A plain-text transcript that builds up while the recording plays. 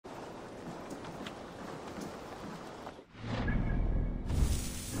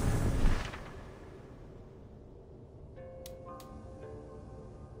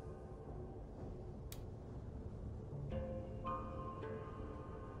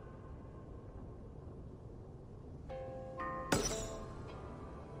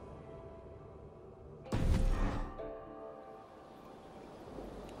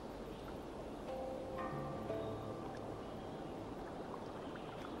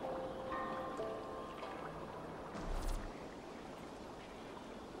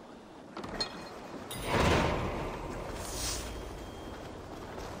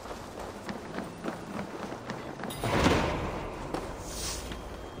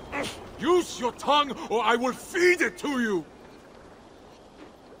Use your tongue, or I will feed it to you!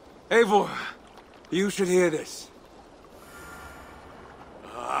 Eivor, you should hear this.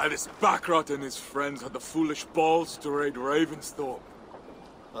 This Backrot and his friends had the foolish balls to raid Ravensthorpe.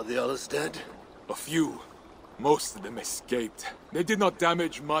 Are the others dead? A few. Most of them escaped. They did not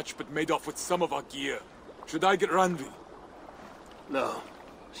damage much, but made off with some of our gear. Should I get Randvi? No.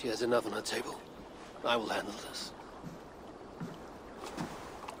 She has enough on her table. I will handle this.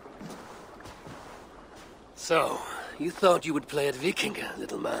 So, you thought you would play at Vikinga,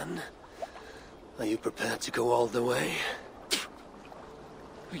 little man? Are you prepared to go all the way?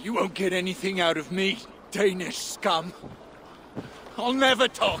 You won't get anything out of me, Danish scum. I'll never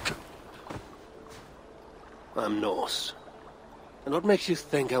talk. I'm Norse. And what makes you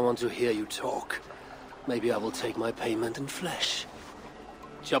think I want to hear you talk? Maybe I will take my payment in flesh.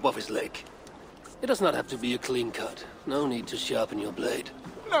 Chop off his leg. It does not have to be a clean cut. No need to sharpen your blade.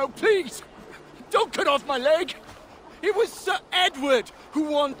 No, please! Don't cut off my leg! It was Sir Edward who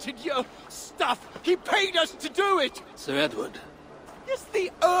wanted your stuff. He paid us to do it! Sir Edward? Yes,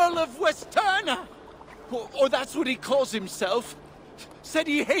 the Earl of Westerna! Or that's what he calls himself. Said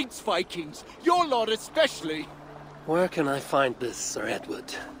he hates Vikings, your lot especially. Where can I find this Sir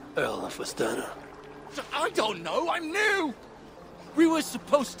Edward, Earl of Westerna? I don't know, I'm new! We were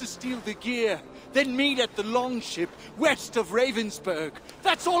supposed to steal the gear, then meet at the longship west of Ravensburg.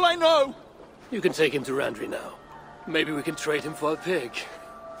 That's all I know! You can take him to Randri now. Maybe we can trade him for a pig.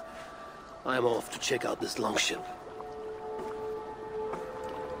 I'm off to check out this longship.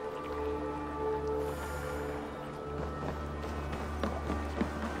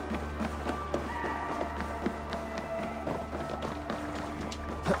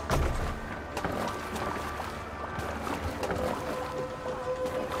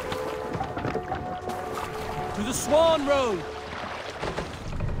 To the Swan Road!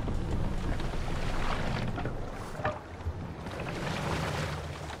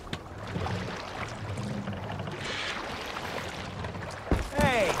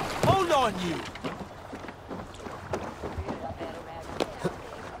 Hey, hold on you!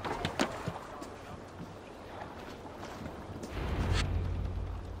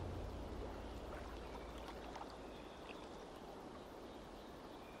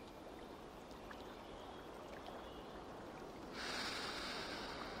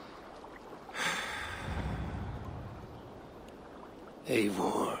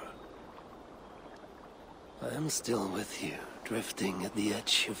 Eivor. I am still with you, drifting at the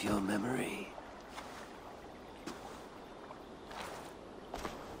edge of your memory.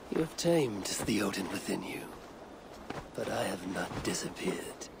 You have tamed the Odin within you, but I have not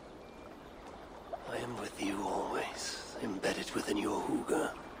disappeared. I am with you always, embedded within your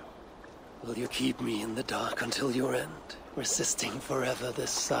hugger. Will you keep me in the dark until your end, resisting forever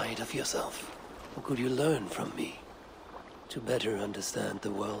this side of yourself? Or could you learn from me? To better understand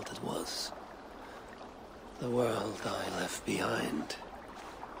the world that was. The world I left behind.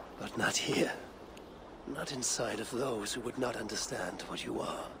 But not here. Not inside of those who would not understand what you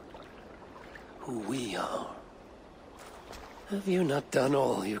are. Who we are. Have you not done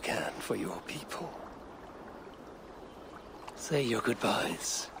all you can for your people? Say your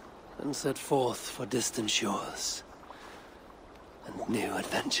goodbyes, and set forth for distant shores. And new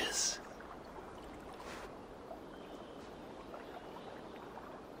adventures.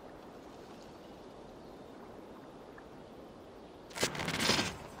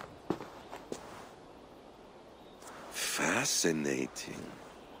 Fascinating.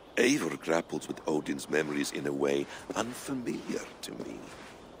 Eivor grapples with Odin's memories in a way unfamiliar to me.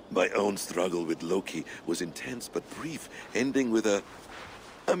 My own struggle with Loki was intense but brief, ending with a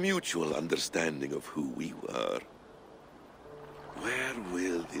mutual understanding of who we were. Where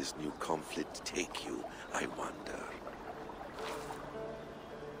will this new conflict take you, I wonder?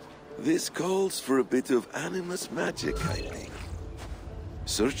 This calls for a bit of animus magic, I think.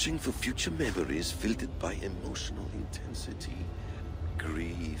 Searching for future memories filtered by emotional intensity,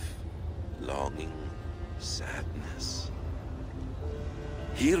 grief, longing, sadness.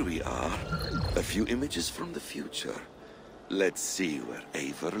 Here we are, a few images from the future. Let's see where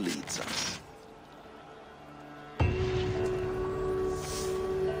Eivor leads us.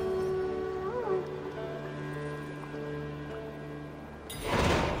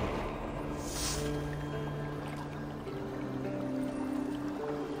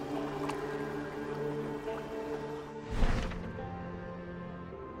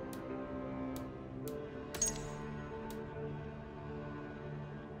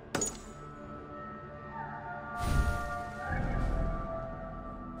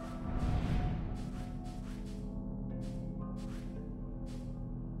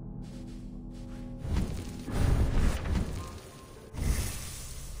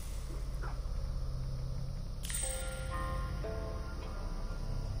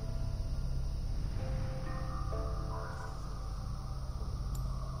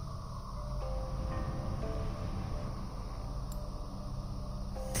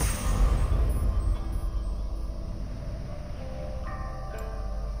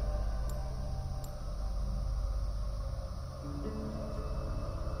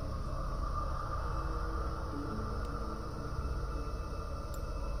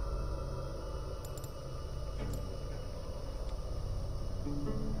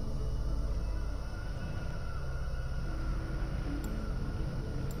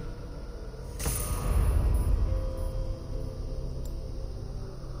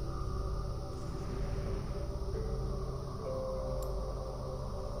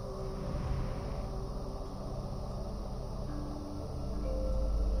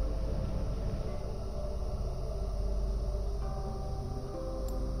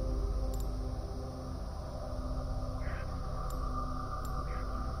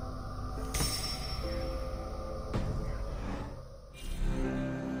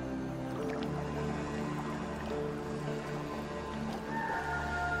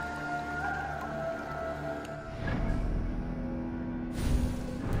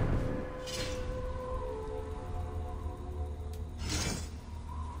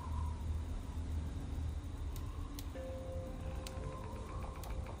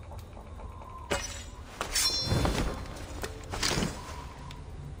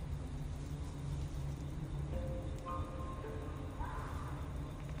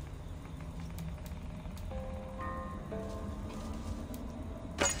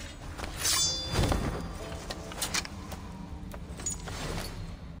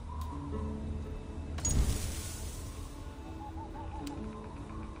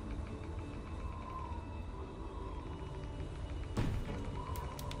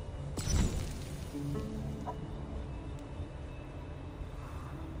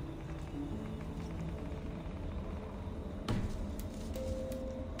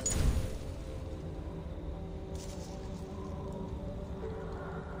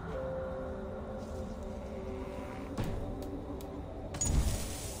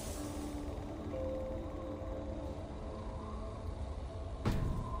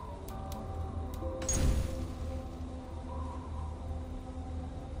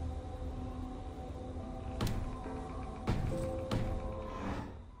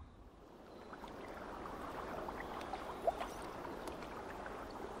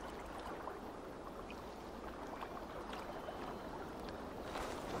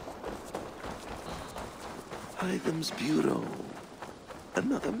 Hytham's Bureau.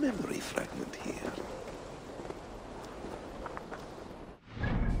 Another memory fragment here.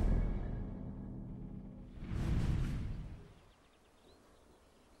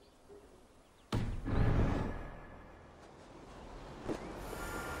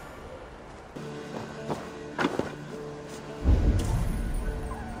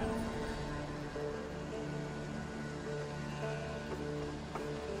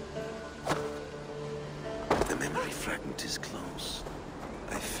 The memory fragment is close.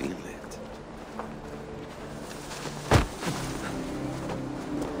 I feel it.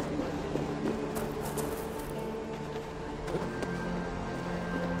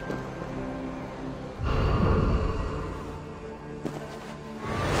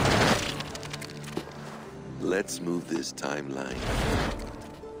 Let's move this timeline.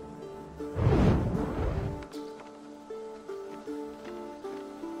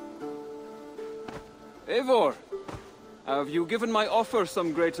 Eivor, have you given my offer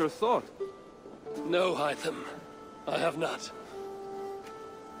some greater thought? No, Hytham. I have not.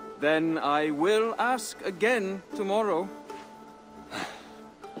 Then I will ask again tomorrow.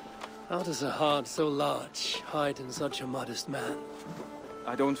 How does a heart so large hide in such a modest man?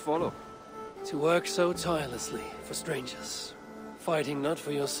 I don't follow. To work so tirelessly for strangers. Fighting not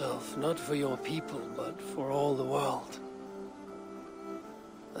for yourself, not for your people, but for all the world.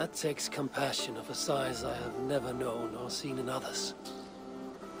 That takes compassion of a size I have never known or seen in others.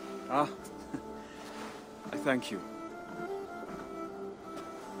 Ah, I thank you.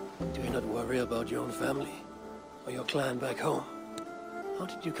 Do you not worry about your own family? Or your clan back home? How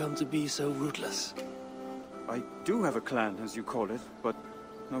did you come to be so rootless? I do have a clan, as you call it, but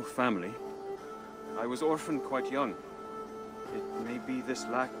no family. I was orphaned quite young. It may be this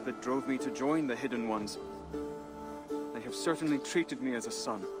lack that drove me to join the Hidden Ones. They have certainly treated me as a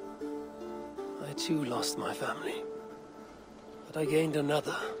son. I too lost my family. But I gained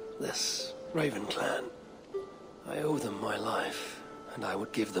another, this Raven clan. I owe them my life, and I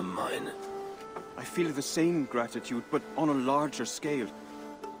would give them mine. I feel the same gratitude, but on a larger scale.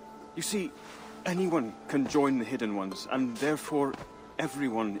 You see, anyone can join the Hidden Ones, and therefore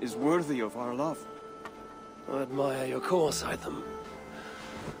everyone is worthy of our love. I admire your cause, Hytham.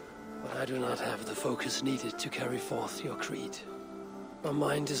 But I do not have the focus needed to carry forth your creed. My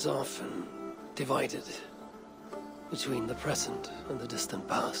mind is often divided between the present and the distant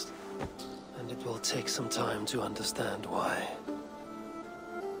past. And it will take some time to understand why.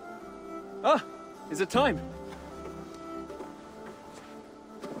 Ah! Is it time?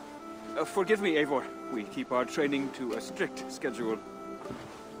 Forgive me, Eivor. We keep our training to a strict schedule.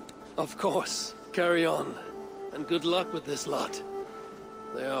 Of course. Carry on. And good luck with this lot.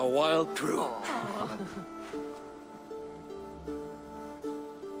 They are a wild crew.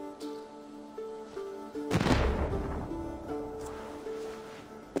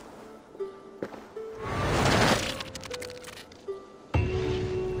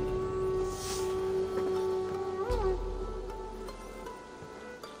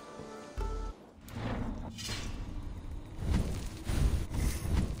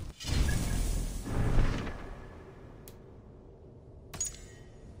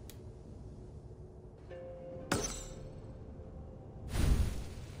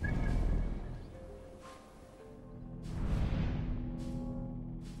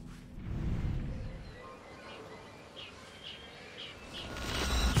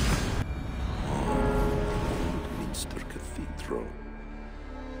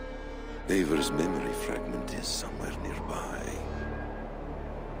 Eivor's memory fragment is somewhere nearby.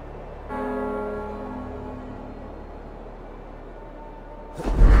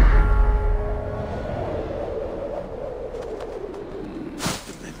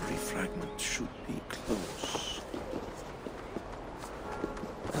 The memory fragment should be close.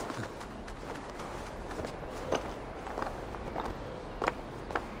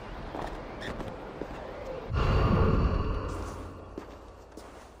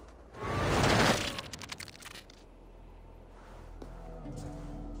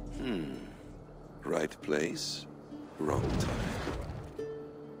 Right place, wrong time.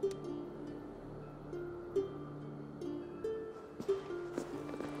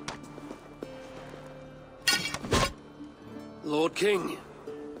 Lord King.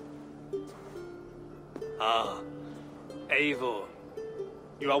 Ah, Eivor.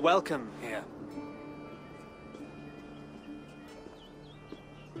 You are welcome here.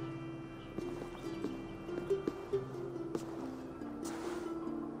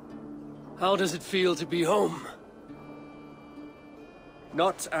 How does it feel to be home?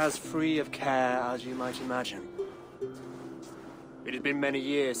 Not as free of care as you might imagine. It has been many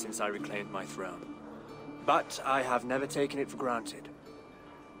years since I reclaimed my throne. But I have never taken it for granted.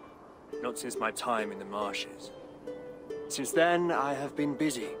 Not since my time in the marshes. Since then, I have been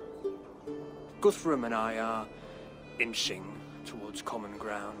busy. Guthrum and I are inching towards common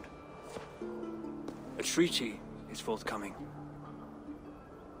ground. A treaty is forthcoming.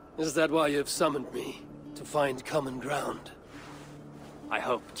 Is that why you've summoned me? To find common ground? I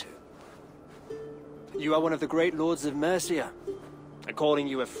hope to. You are one of the great lords of Mercia. And calling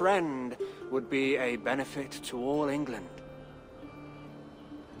you a friend would be a benefit to all England.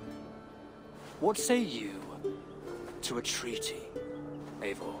 What say you to a treaty,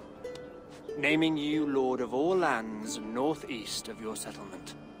 Eivor? Naming you lord of all lands northeast of your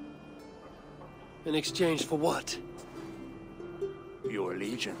settlement. In exchange for what? Your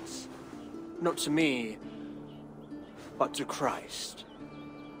allegiance. Not to me, but to Christ.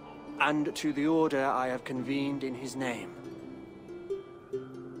 And to the order I have convened in his name.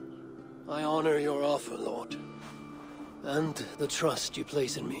 I honor your offer, Lord. And the trust you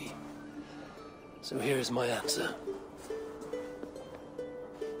place in me. So here's my answer.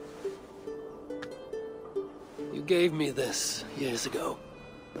 You gave me this years ago.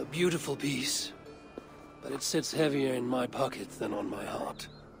 A beautiful piece. But it sits heavier in my pocket than on my heart.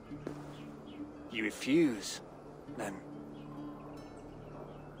 You refuse, then?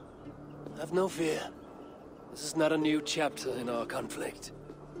 Have no fear. This is not a new chapter in our conflict.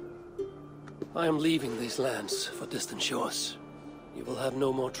 I am leaving these lands for distant shores. You will have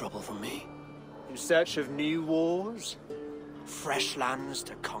no more trouble from me. In search of new wars? Fresh lands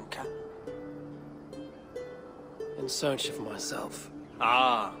to conquer? In search of myself.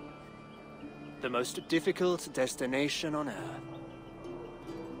 Ah. The most difficult destination on Earth.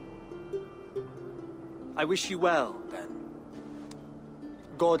 I wish you well, then.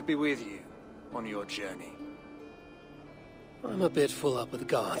 God be with you on your journey. I'm a bit full up with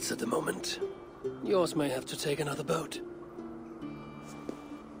guards at the moment. Yours may have to take another boat.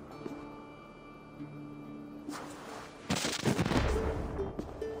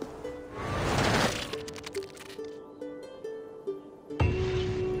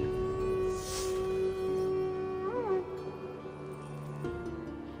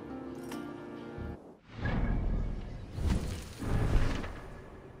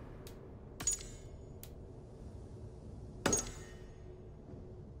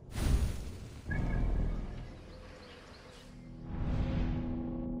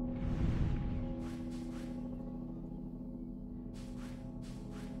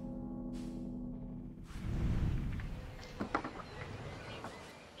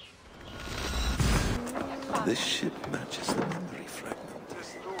 This ship matches the memory fragment.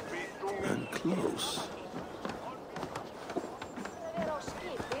 And close.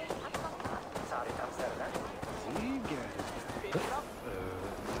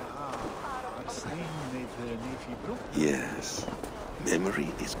 Yes,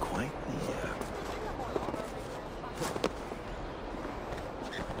 memory is quite near.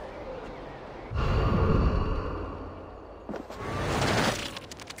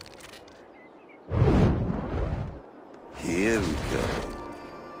 Here we go.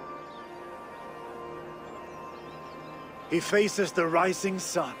 He faces the rising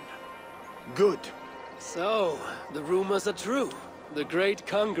sun. Good. So, the rumors are true. The great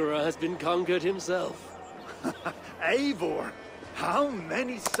conqueror has been conquered himself. Eivor, how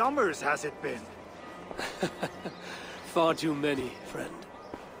many summers has it been? Far too many, friend.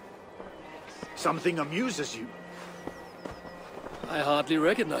 Something amuses you. I hardly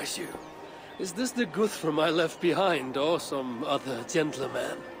recognize you. Is this the Guthrum I left behind, or some other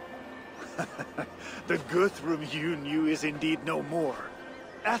gentleman? The Guthrum you knew is indeed no more.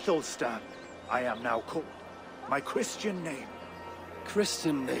 Athelstan, I am now called. My Christian name.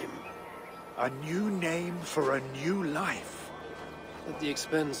 Christian name. A new name for a new life. At the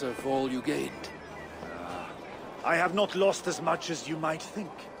expense of all you gained. I have not lost as much as you might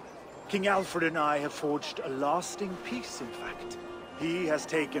think. King Alfred and I have forged a lasting peace, in fact. He has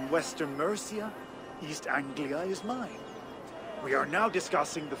taken Western Mercia. East Anglia is mine. We are now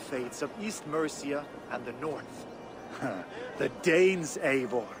discussing the fates of East Mercia and the North. The Danes,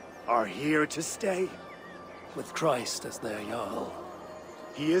 Eivor, are here to stay. With Christ as their Jarl.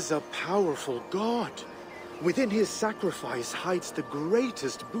 He is a powerful god. Within his sacrifice hides the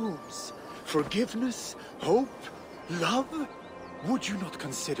greatest boons. Forgiveness, hope, love. Would you not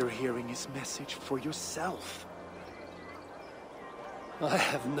consider hearing his message for yourself? I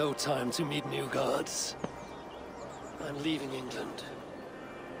have no time to meet new gods. I'm leaving England.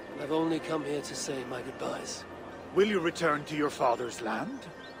 And I've only come here to say my goodbyes. Will you return to your father's land?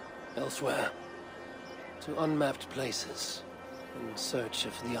 Elsewhere. To unmapped places. In search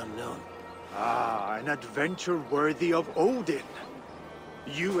of the unknown. Ah, an adventure worthy of Odin.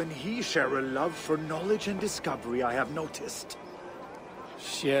 You and he share a love for knowledge and discovery, I have noticed.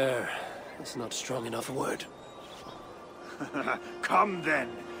 Share is not strong enough a word. Come then.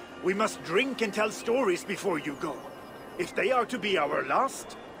 We must drink and tell stories before you go. If they are to be our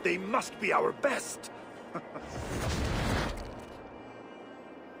last, they must be our best.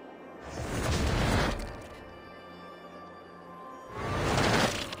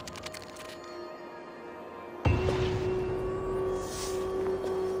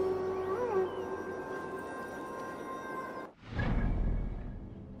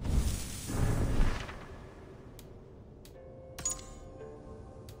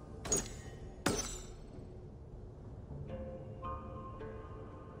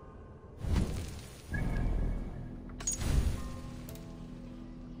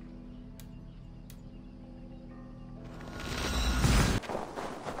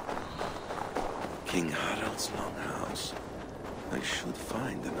 King Harald's longhouse. I should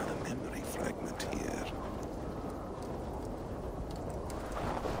find another memory fragment here.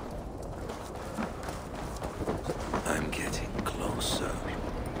 I'm getting closer.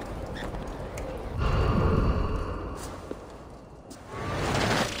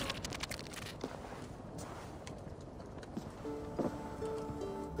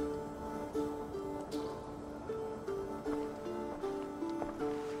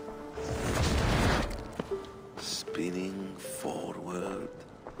 Spinning forward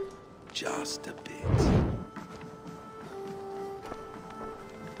just a bit.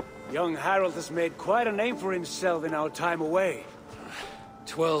 Young Harold has made quite a name for himself in our time away.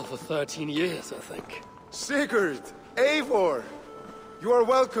 12 or 13 years, I think. Sigurd! Eivor! You are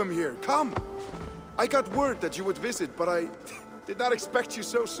welcome here. Come! I got word that you would visit, but I did not expect you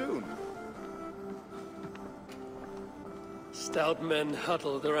so soon. Stout men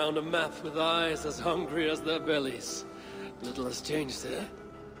huddled around a map with eyes as hungry as their bellies. Little has changed there.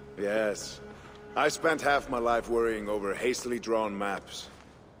 Yes. I spent half my life worrying over hastily drawn maps.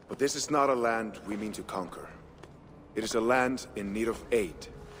 But this is not a land we mean to conquer. It is a land in need of aid.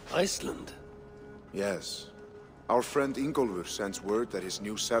 Iceland? Yes. Our friend Ingólfur sends word that his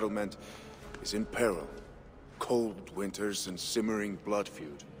new settlement is in peril. Cold winters and simmering blood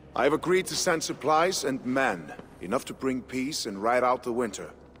feud. I have agreed to send supplies and men, enough to bring peace and ride out the winter.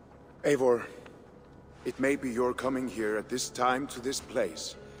 Eivor, it may be your coming here at this time to this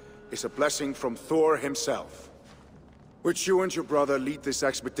place is a blessing from Thor himself. Would you and your brother lead this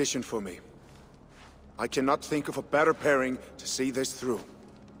expedition for me? I cannot think of a better pairing to see this through.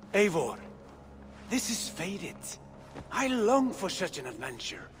 Eivor, this is fated. I long for such an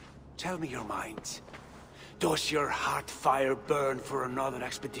adventure. Tell me your mind. Does your heart fire burn for another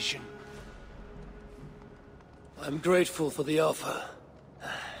expedition? I'm grateful for the offer.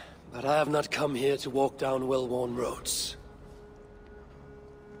 But I have not come here to walk down well-worn roads.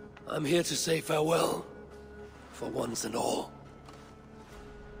 I'm here to say farewell. For once and all.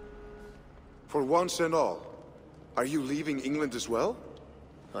 For once and all? Are you leaving England as well?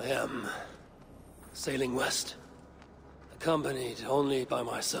 I am. Sailing west. Accompanied only by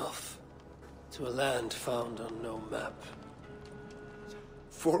myself. To a land found on no map.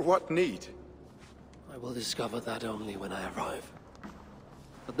 For what need? I will discover that only when I arrive.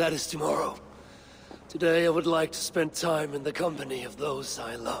 But that is tomorrow. Today I would like to spend time in the company of those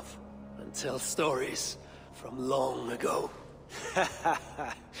I love. And tell stories from long ago.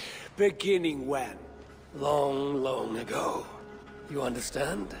 Beginning when? Long, long ago. You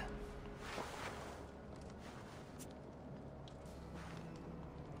understand?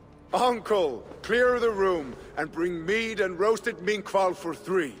 Uncle, clear the room and bring mead and roasted minkwal for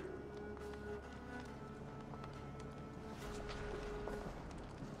 3.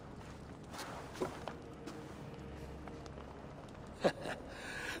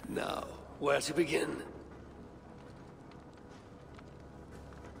 Now, where to begin?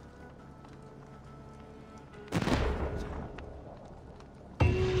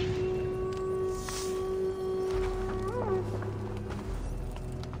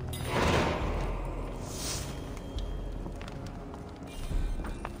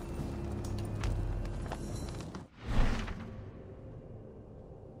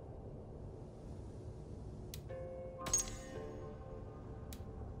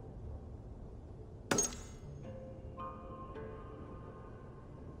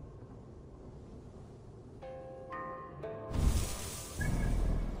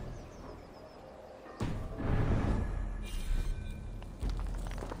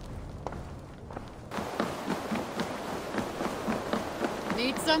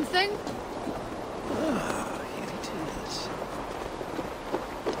 Need something? Ah, here it is.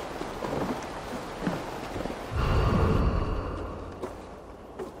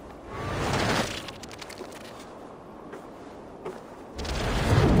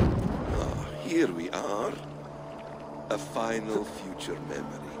 here we are. A final future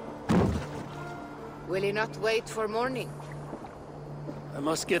memory. Will you not wait for morning? I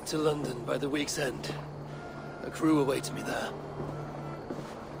must get to London by the week's end. A crew awaits me there.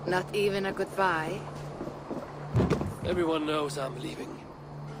 Not even a goodbye, Everyone knows I'm leaving.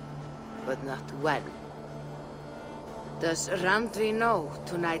 but not when. Does Randvi know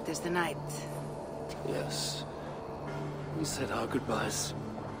tonight is the night? Yes. We said our goodbyes.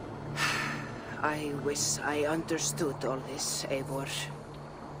 I wish I understood all this, Eivor.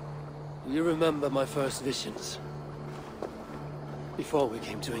 Do you remember my first visions? Before we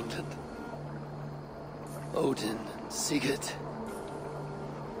came to England. Odin and Sigurd.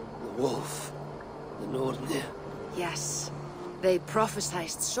 The wolf. The Nordnir. Yes. They prophesied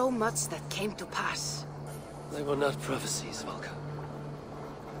so much that came to pass. They were not prophecies, Valka.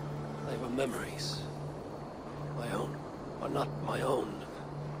 They were memories. My own. Or not my own.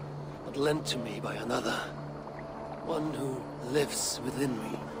 But lent to me by another. One who lives within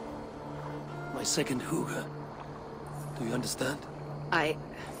me. My second Huga. Do you understand?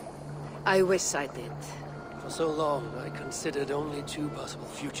 I wish I did. For so long, I considered only two possible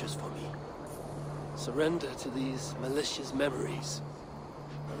futures for me. Surrender to these malicious memories,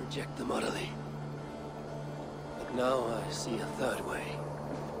 or reject them utterly. But now I see a third way.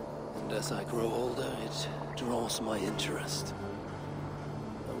 And as I grow older, it draws my interest.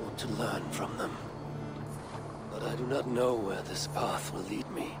 I want to learn from them. But I do not know where this path will lead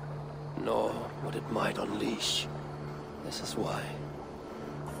me, nor what it might unleash. This is why,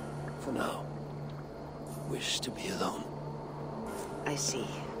 for now, I wish to be alone. I see.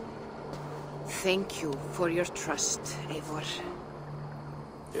 Thank you for your trust, Eivor.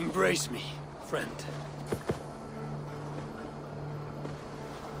 Embrace me, friend.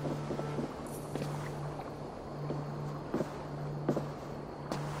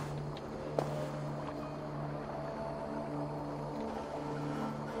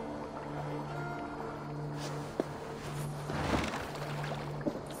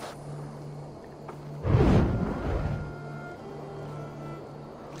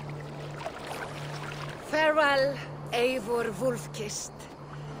 Farewell, Eivor Wolf-Kissed.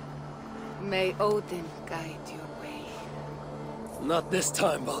 May Odin guide your way. Not this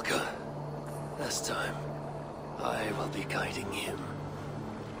time, Valka. This time, I will be guiding him.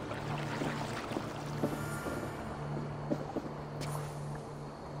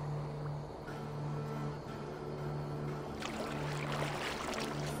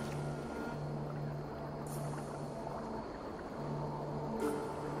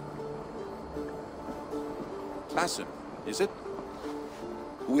 Basim, is it?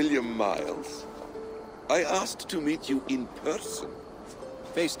 William Miles. I asked to meet you in person.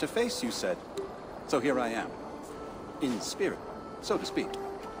 Face to face, you said. So here I am. In spirit, so to speak.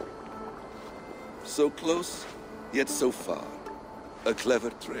 So close, yet so far. A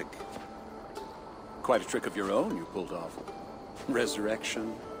clever trick. Quite a trick of your own you pulled off.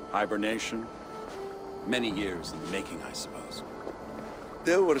 Resurrection, hibernation. Many years in the making, I suppose.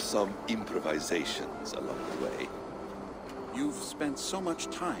 There were some improvisations along the way. You've spent so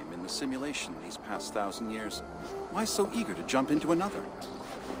much time in the simulation these past 1,000 years. Why so eager to jump into another?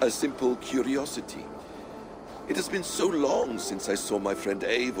 A simple curiosity. It has been so long since I saw my friend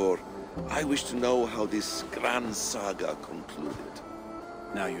Eivor. I wish to know how this grand saga concluded.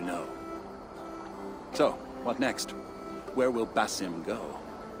 Now you know. So, what next? Where will Basim go?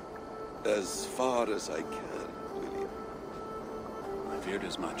 As far as I can, William. I feared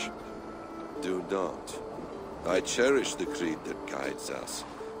as much. Do not. I cherish the creed that guides us.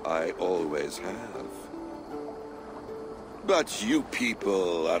 I always have. But you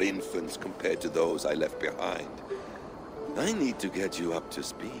people are infants compared to those I left behind. I need to get you up to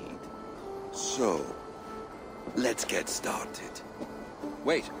speed. So, let's get started.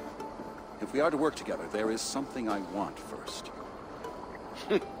 Wait. If we are to work together, there is something I want first.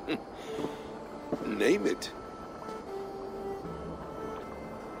 Name it.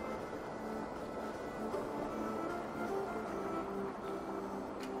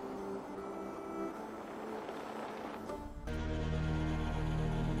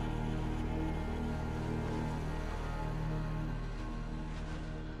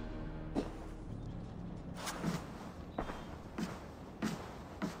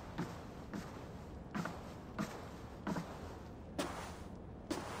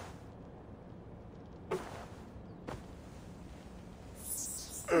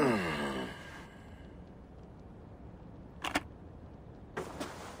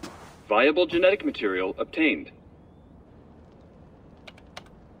 Viable genetic material obtained.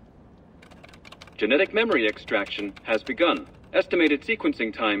 Genetic memory extraction has begun. Estimated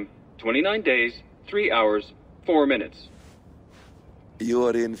sequencing time, 29 days, 3 hours, 4 minutes.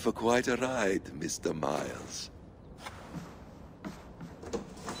 You're in for quite a ride, Mr. Miles.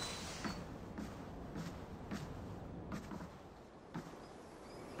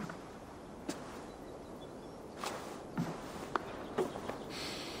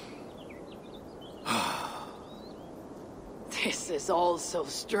 This is all so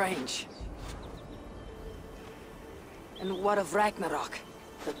strange. And what of Ragnarok?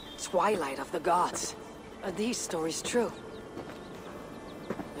 The twilight of the gods? Are these stories true?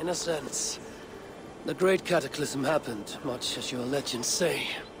 In a sense. The Great Cataclysm happened, much as your legends say.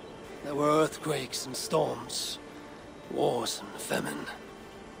 There were earthquakes and storms, wars and famine.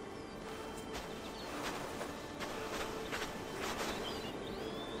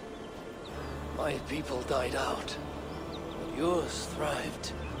 My people died out, but yours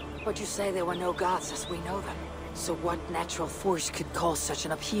thrived. But you say there were no gods as we know them. So what natural force could cause such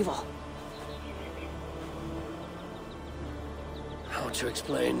an upheaval? How to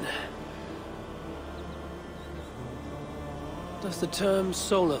explain? Does the term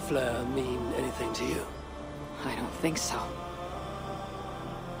solar flare mean anything to you? I don't think so.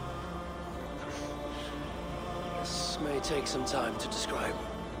 This may take some time to describe.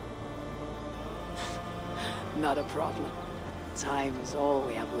 Not a problem. Time is all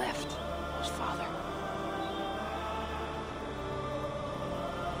we have left, Father.